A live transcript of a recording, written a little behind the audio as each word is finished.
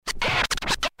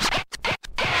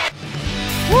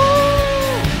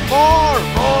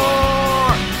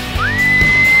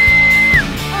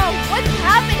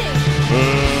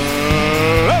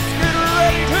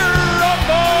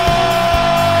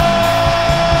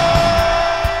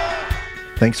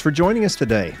Thanks for joining us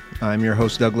today. I'm your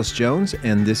host, Douglas Jones,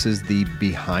 and this is the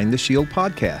Behind the Shield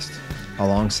podcast.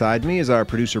 Alongside me is our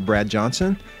producer, Brad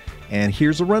Johnson, and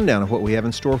here's a rundown of what we have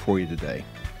in store for you today.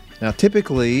 Now,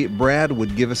 typically, Brad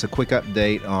would give us a quick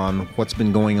update on what's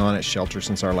been going on at Shelter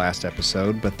since our last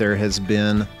episode, but there has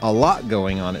been a lot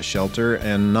going on at Shelter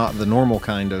and not the normal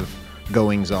kind of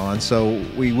goings on, so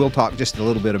we will talk just a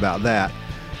little bit about that.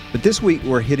 But this week,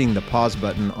 we're hitting the pause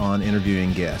button on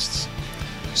interviewing guests.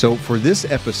 So for this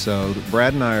episode,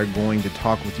 Brad and I are going to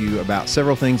talk with you about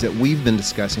several things that we've been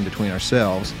discussing between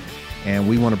ourselves, and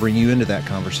we want to bring you into that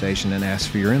conversation and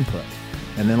ask for your input.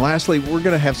 And then lastly, we're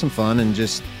going to have some fun and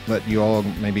just let you all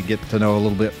maybe get to know a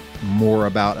little bit more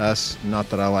about us. Not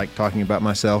that I like talking about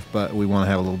myself, but we want to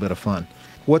have a little bit of fun.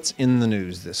 What's in the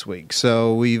news this week?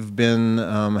 So we've been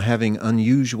having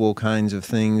unusual kinds of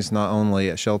things, not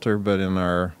only at Shelter, but in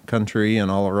our country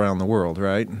and all around the world,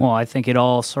 right? Well, I think it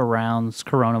all surrounds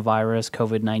coronavirus,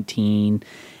 COVID-19.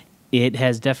 It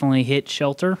has definitely hit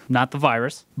Shelter, not the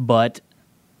virus, but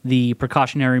the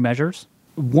precautionary measures.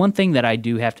 One thing that I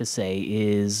do have to say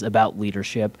is about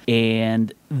leadership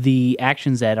and the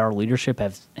actions that our leadership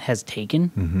has taken.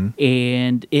 Mm-hmm.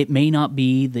 And it may not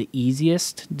be the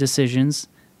easiest decisions,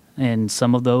 and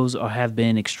some of those have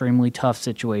been extremely tough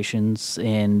situations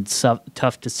and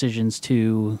tough decisions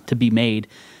to be made.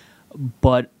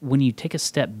 But when you take a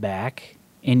step back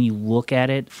and you look at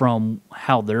it from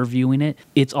how they're viewing it,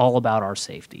 it's all about our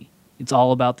safety. It's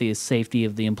all about the safety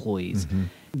of the employees. Mm-hmm.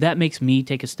 That makes me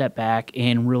take a step back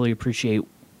and really appreciate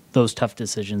those tough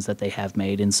decisions that they have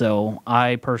made. And so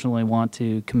I personally want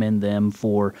to commend them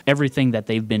for everything that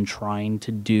they've been trying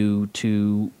to do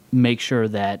to make sure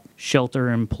that Shelter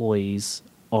employees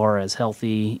are as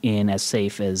healthy and as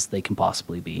safe as they can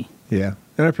possibly be. Yeah,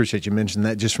 and I appreciate you mentioning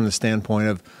that just from the standpoint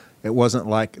of it wasn't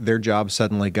like their job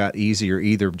suddenly got easier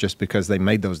either just because they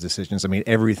made those decisions. I mean,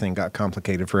 everything got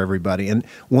complicated for everybody. And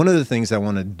one of the things I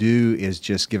want to do is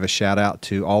just give a shout out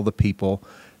to all the people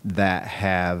that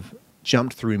have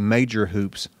jumped through major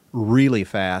hoops really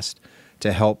fast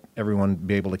to help everyone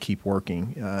be able to keep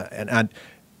working. And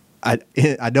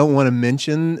I don't want to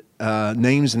mention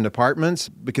names and departments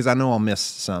because I know I'll miss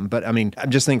some. But I mean,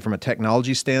 I'm just thinking from a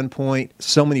technology standpoint,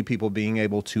 so many people being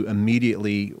able to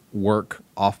immediately work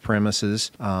off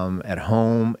premises at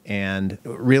home. And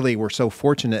really, we're so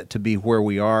fortunate to be where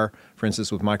we are. For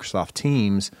instance, with Microsoft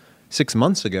Teams, 6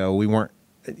 months ago, we weren't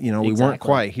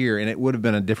quite here, and it would have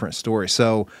been a different story.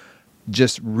 So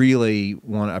just really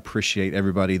want to appreciate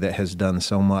everybody that has done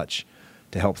so much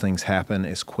to help things happen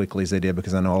as quickly as they did,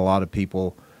 because I know a lot of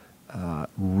people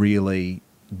really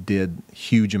did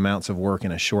huge amounts of work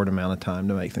in a short amount of time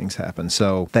to make things happen.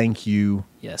 So thank you,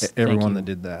 everyone that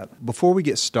did that. Before we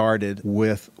get started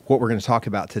with what we're going to talk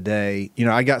about today,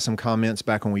 I got some comments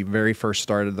back when we very first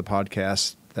started the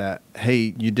podcast that,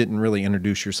 hey, you didn't really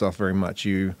introduce yourself very much.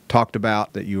 You talked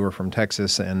about that you were from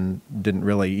Texas and didn't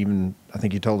really even, I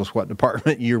think you told us what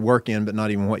department you work in, but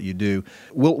not even what you do.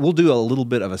 We'll do a little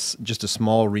bit of just a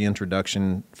small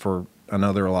reintroduction for a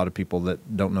lot of people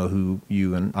that don't know who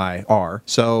you and I are.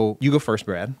 So you go first,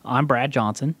 Brad. I'm Brad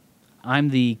Johnson.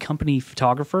 I'm the company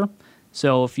photographer.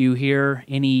 So if you hear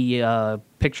any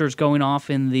pictures going off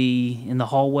in the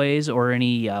hallways or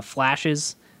any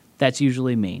flashes, that's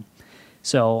usually me.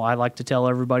 So I like to tell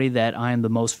everybody that I am the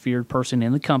most feared person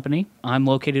in the company. I'm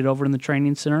located over in the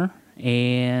training center,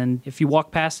 and if you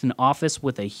walk past an office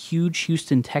with a huge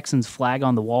Houston Texans flag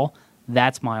on the wall,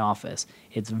 that's my office.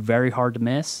 It's very hard to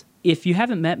miss. If you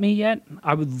haven't met me yet,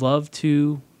 I would love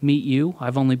to meet you.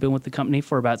 I've only been with the company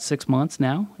for about 6 months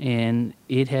now, and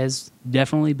it has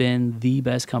definitely been the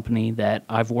best company that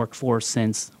I've worked for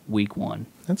since week one.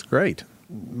 That's great.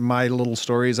 My little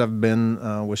story is I've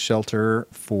been with Shelter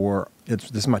this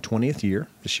is my 20th year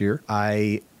this year.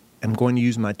 I am going to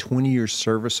use my 20-year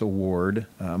service award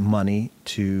money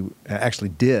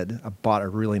I bought a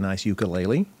really nice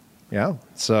ukulele. Yeah.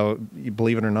 So you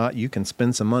believe it or not, you can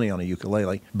spend some money on a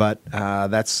ukulele. But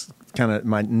that's kind of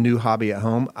my new hobby at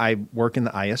home. I work in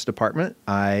the IS department.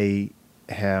 I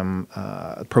am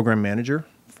a program manager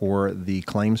for the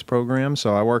claims program.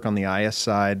 So I work on the IS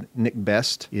side. Nick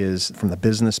Best is, from the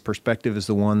business perspective, is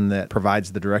the one that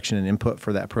provides the direction and input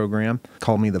for that program.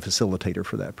 Call me the facilitator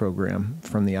for that program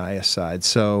from the IS side.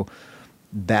 So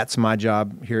that's my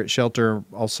job here at Shelter.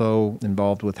 Also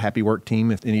involved with Happy Work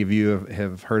Team. If any of you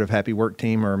have heard of Happy Work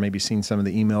Team or maybe seen some of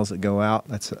the emails that go out,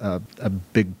 that's a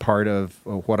big part of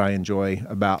what I enjoy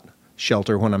about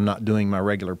Shelter when I'm not doing my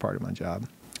regular part of my job.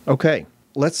 Okay,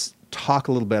 let's talk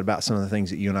a little bit about some of the things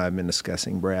that you and I have been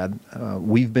discussing, Brad.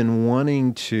 We've been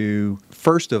wanting to,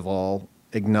 first of all,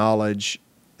 acknowledge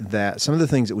that some of the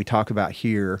things that we talk about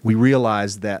here, we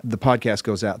realize that the podcast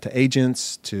goes out to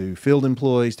agents, to field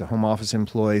employees, to home office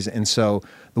employees. And so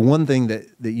the one thing that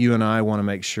you and I want to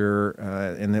make sure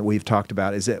and that we've talked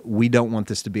about is that we don't want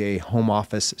this to be a home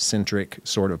office-centric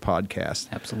sort of podcast.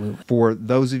 Absolutely. For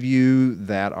those of you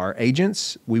that are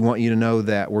agents, we want you to know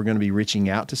that we're going to be reaching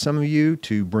out to some of you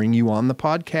to bring you on the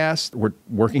podcast. We're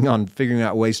working on figuring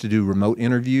out ways to do remote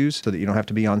interviews so that you don't have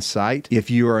to be on site. If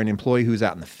you are an employee who's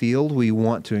out in the field, we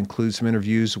want to include some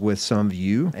interviews with some of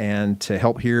you and to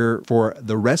help hear for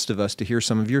the rest of us to hear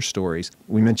some of your stories.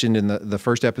 We mentioned in the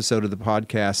first episode of the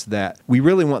podcast that we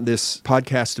really want this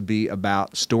podcast to be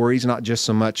about stories, not just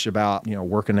so much about,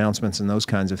 work announcements and those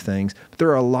kinds of things. But there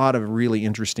are a lot of really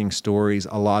interesting stories,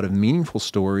 a lot of meaningful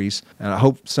stories. And I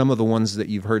hope some of the ones that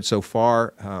you've heard so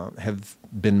far have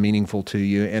been meaningful to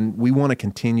you. And we want to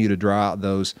continue to draw out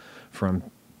those from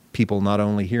people not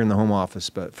only here in the home office,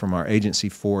 but from our agency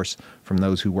force, from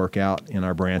those who work out in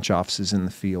our branch offices in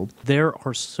the field. There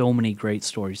are so many great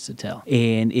stories to tell,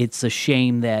 and it's a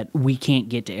shame that we can't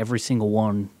get to every single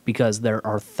one because there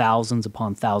are thousands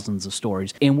upon thousands of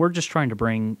stories, and we're just trying to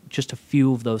bring just a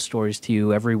few of those stories to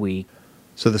you every week.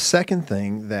 So the second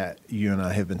thing that you and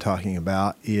I have been talking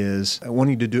about is I want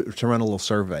you to run a little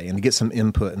survey and to get some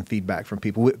input and feedback from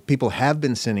people. People have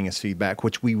been sending us feedback,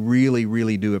 which we really,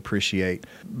 really do appreciate.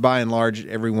 By and large,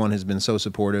 everyone has been so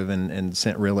supportive and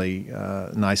sent really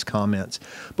nice comments.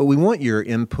 But we want your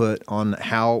input on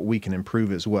how we can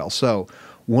improve as well. So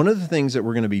one of the things that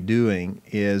we're going to be doing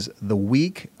is the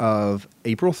week of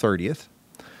April 30th,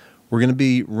 we're going to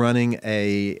be running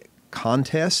a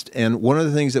contest, and one of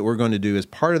the things that we're going to do as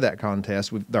part of that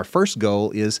contest, our first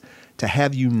goal is to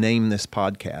have you name this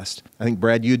podcast. I think,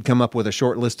 Brad, you'd come up with a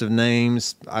short list of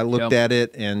names. I looked at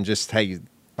it and just, hey,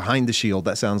 Behind the Shield,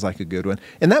 that sounds like a good one.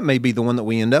 And that may be the one that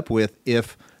we end up with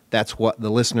if that's what the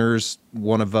listeners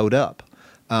want to vote up.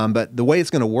 But the way it's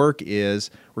going to work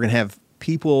is we're going to have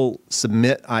people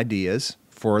submit ideas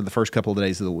for the first couple of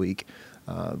days of the week.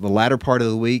 The latter part of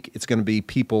the week, it's going to be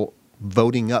people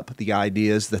voting up the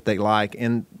ideas that they like,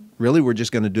 and really we're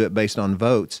just going to do it based on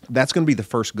votes. That's going to be the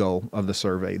first goal of the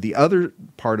survey. The other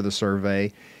part of the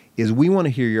survey is we want to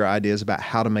hear your ideas about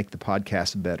how to make the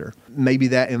podcast better. Maybe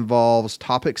that involves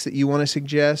topics that you want to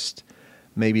suggest.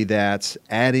 Maybe that's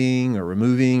adding or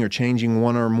removing or changing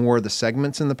one or more of the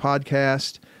segments in the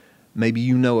podcast. Maybe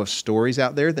you know of stories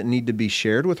out there that need to be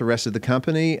shared with the rest of the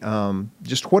company.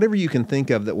 Just whatever you can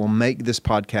think of that will make this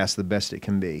podcast the best it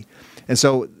can be. And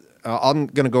so I'm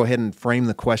going to go ahead and frame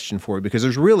the question for you because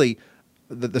there's really,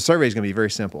 the survey is going to be very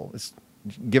simple. It's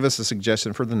give us a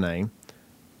suggestion for the name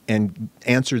and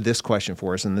answer this question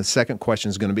for us. And the second question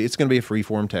is going to be, it's going to be a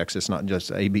free-form text. It's not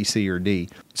just A, B, C, or D.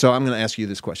 So I'm going to ask you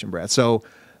this question, Brad. So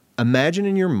imagine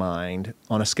in your mind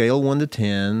on a scale of 1 to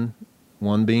 10,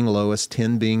 1 being lowest,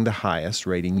 10 being the highest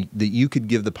rating, that you could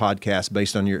give the podcast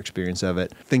based on your experience of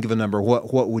it. Think of a number.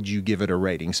 What would you give it a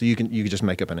rating? So you could just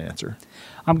make up an answer.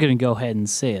 I'm going to go ahead and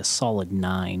say a solid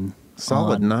 9.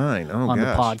 Solid 9. Oh, on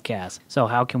gosh. the podcast. So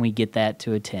how can we get that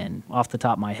to a 10? Off the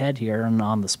top of my head here and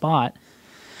on the spot,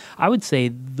 I would say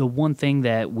the one thing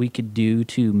that we could do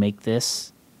to make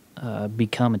this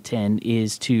become a 10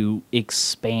 is to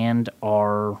expand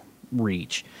our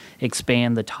reach,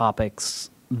 expand the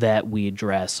topics that we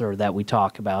address or that we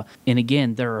talk about. And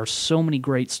again, there are so many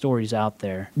great stories out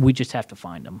there. We just have to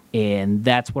find them. And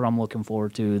that's what I'm looking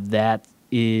forward to. That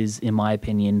is, in my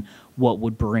opinion, what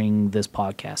would bring this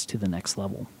podcast to the next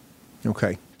level.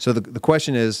 Okay. So the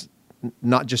question is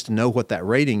not just to know what that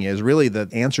rating is. Really, the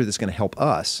answer that's going to help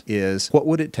us is what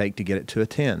would it take to get it to a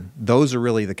 10? Those are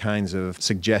really the kinds of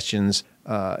suggestions,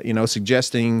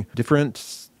 suggesting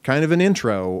different kind of an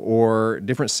intro or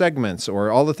different segments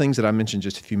or all the things that I mentioned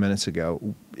just a few minutes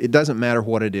ago. It doesn't matter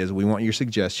what it is. We want your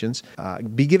suggestions.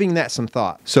 Be giving that some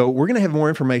thought. So we're going to have more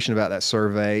information about that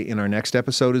survey in our next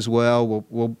episode as well.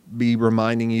 We'll be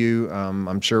reminding you.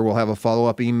 I'm sure we'll have a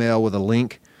follow-up email with a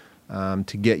link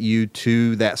to get you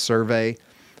to that survey.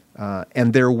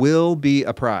 And there will be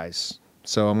a prize.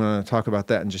 So I'm going to talk about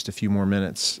that in just a few more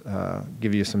minutes,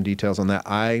 give you some details on that.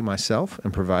 I, myself,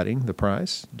 am providing the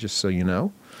prize, just so you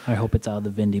know. I hope it's out of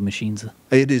the vending machines.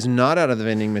 It is not out of the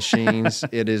vending machines.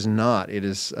 It is not. It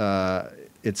is.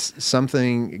 It's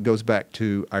something. It goes back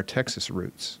to our Texas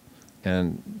roots,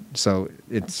 and so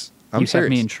it's. I'm serious. You have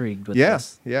me intrigued with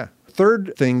this. Yeah.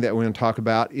 Third thing that we're going to talk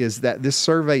about is that this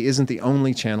survey isn't the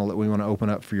only channel that we want to open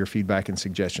up for your feedback and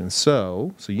suggestions.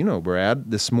 So Brad,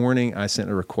 this morning I sent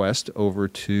a request over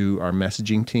to our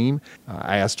messaging team.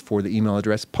 I asked for the email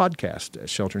address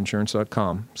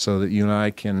podcast@shelterinsurance.com so that you and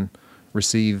I can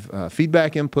receive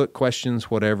feedback, input,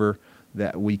 questions, whatever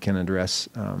that we can address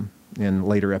in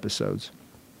later episodes.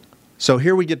 So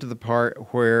here we get to the part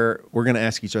where we're going to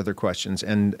ask each other questions,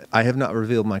 and I have not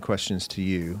revealed my questions to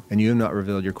you, and you have not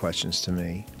revealed your questions to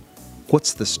me.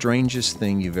 What's the strangest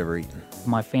thing you've ever eaten?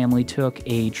 My family took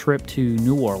a trip to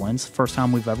New Orleans, first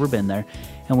time we've ever been there,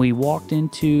 and we walked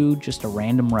into just a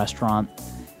random restaurant,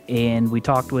 and we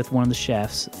talked with one of the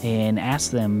chefs and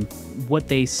asked them what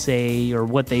they say or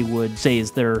what they would say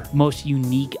is their most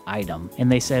unique item.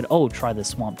 And they said, oh, try the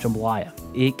swamp jambalaya.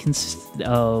 It consists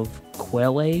of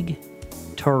quail egg,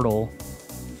 turtle,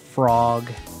 frog,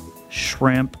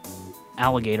 shrimp,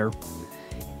 alligator,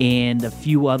 and a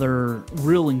few other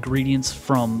real ingredients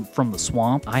from the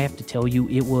swamp. I have to tell you,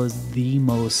 it was the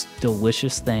most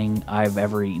delicious thing I've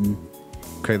ever eaten.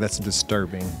 Okay, that's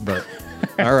disturbing, but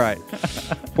all right.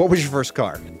 What was your first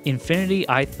car? Infiniti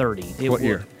i30. What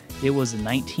year? It was a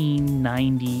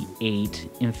 1998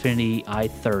 Infiniti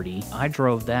i30. I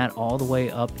drove that all the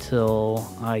way up till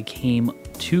I came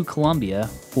to Columbia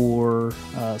for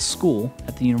school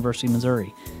at the University of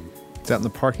Missouri. It's out in the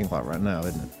parking lot right now,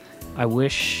 isn't it? I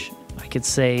wish I could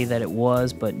say that it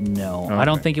was, but no. Okay. I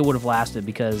don't think it would have lasted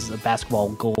because a basketball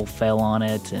goal fell on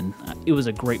it, and it was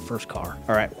a great first car.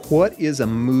 All right. What is a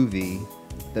movie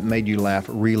that made you laugh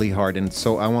really hard? And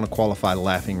so I want to qualify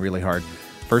laughing really hard.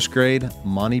 First grade,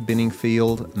 Monty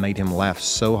Benningfield made him laugh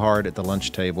so hard at the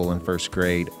lunch table in first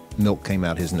grade, milk came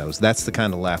out his nose. That's the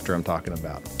kind of laughter I'm talking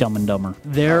about. Dumb and Dumber.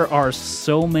 There are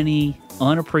so many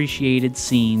unappreciated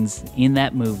scenes in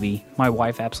that movie. My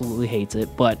wife absolutely hates it,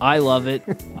 but I love it.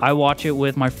 I watch it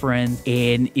with my friends,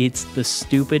 and it's the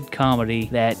stupid comedy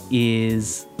that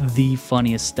is the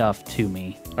funniest stuff to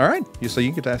me. All right. So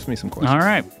you get to ask me some questions. All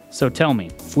right. So tell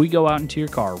me, if we go out into your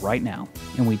car right now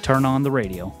and we turn on the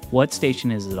radio, what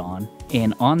station is it on?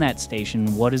 And on that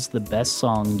station, what is the best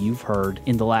song you've heard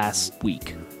in the last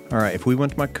week? All right. If we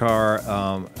went to my car,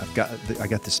 I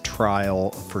got this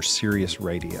trial for Sirius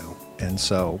Radio, and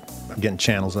so I'm getting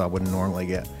channels I wouldn't normally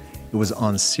get. It was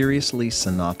on Seriously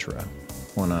Sinatra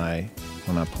when I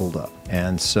pulled up,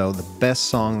 and so the best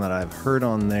song that I've heard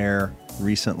on there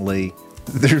recently.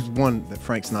 There's one that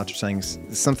Frank Sinatra sang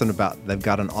something about they've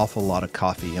got an awful lot of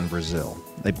coffee in Brazil.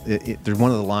 There's one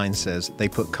of the lines says they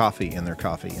put coffee in their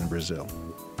coffee in Brazil.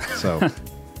 So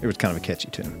it was kind of a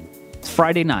catchy tune. It's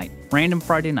Friday night, random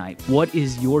Friday night. What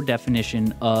is your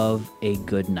definition of a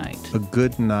good night? A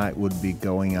good night would be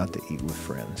going out to eat with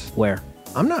friends. Where?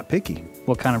 I'm not picky.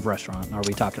 What kind of restaurant are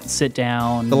we talking? Sit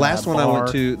down. The last one I bar?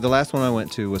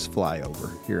 went to was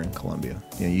Flyover here in Columbia.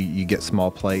 You know, you get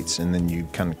small plates and then you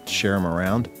kind of share them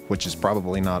around, which is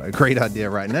probably not a great idea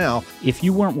right now. If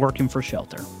you weren't working for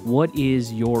Shelter, what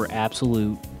is your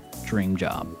absolute dream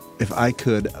job? If I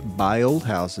could buy old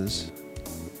houses,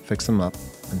 fix them up,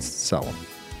 and sell them,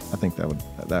 I think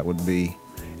that would be,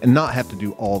 and not have to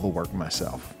do all the work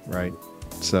myself, right?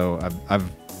 So I've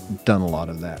done a lot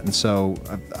of that, and so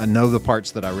I know the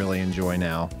parts that I really enjoy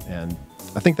now, and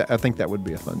I think that would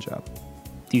be a fun job.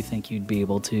 Do you think you'd be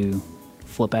able to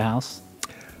flip a house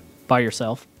by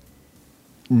yourself?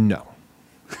 No.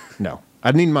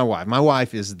 I'd need my wife. My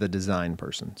wife is the design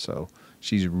person, so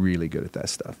she's really good at that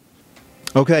stuff.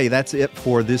 Okay, that's it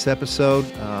for this episode.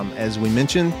 As we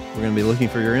mentioned, we're going to be looking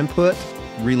for your input.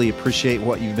 Really appreciate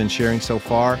what you've been sharing so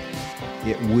far.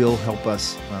 It will help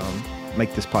us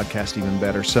make this podcast even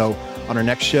better. So on our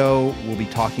next show, we'll be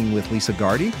talking with Lisa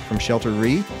Gardy from Shelter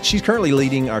Re. She's currently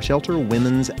leading our Shelter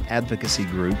Women's Advocacy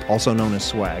Group, also known as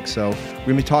SWAG. So we're going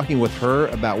to be talking with her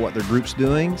about what their group's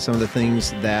doing, some of the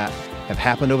things that have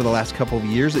happened over the last couple of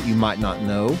years that you might not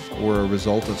know were a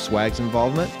result of SWAG's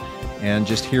involvement, and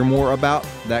just hear more about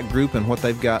that group and what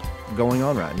they've got going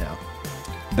on right now.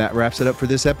 That wraps it up for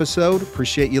this episode.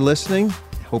 Appreciate you listening.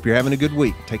 Hope you're having a good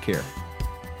week. Take care.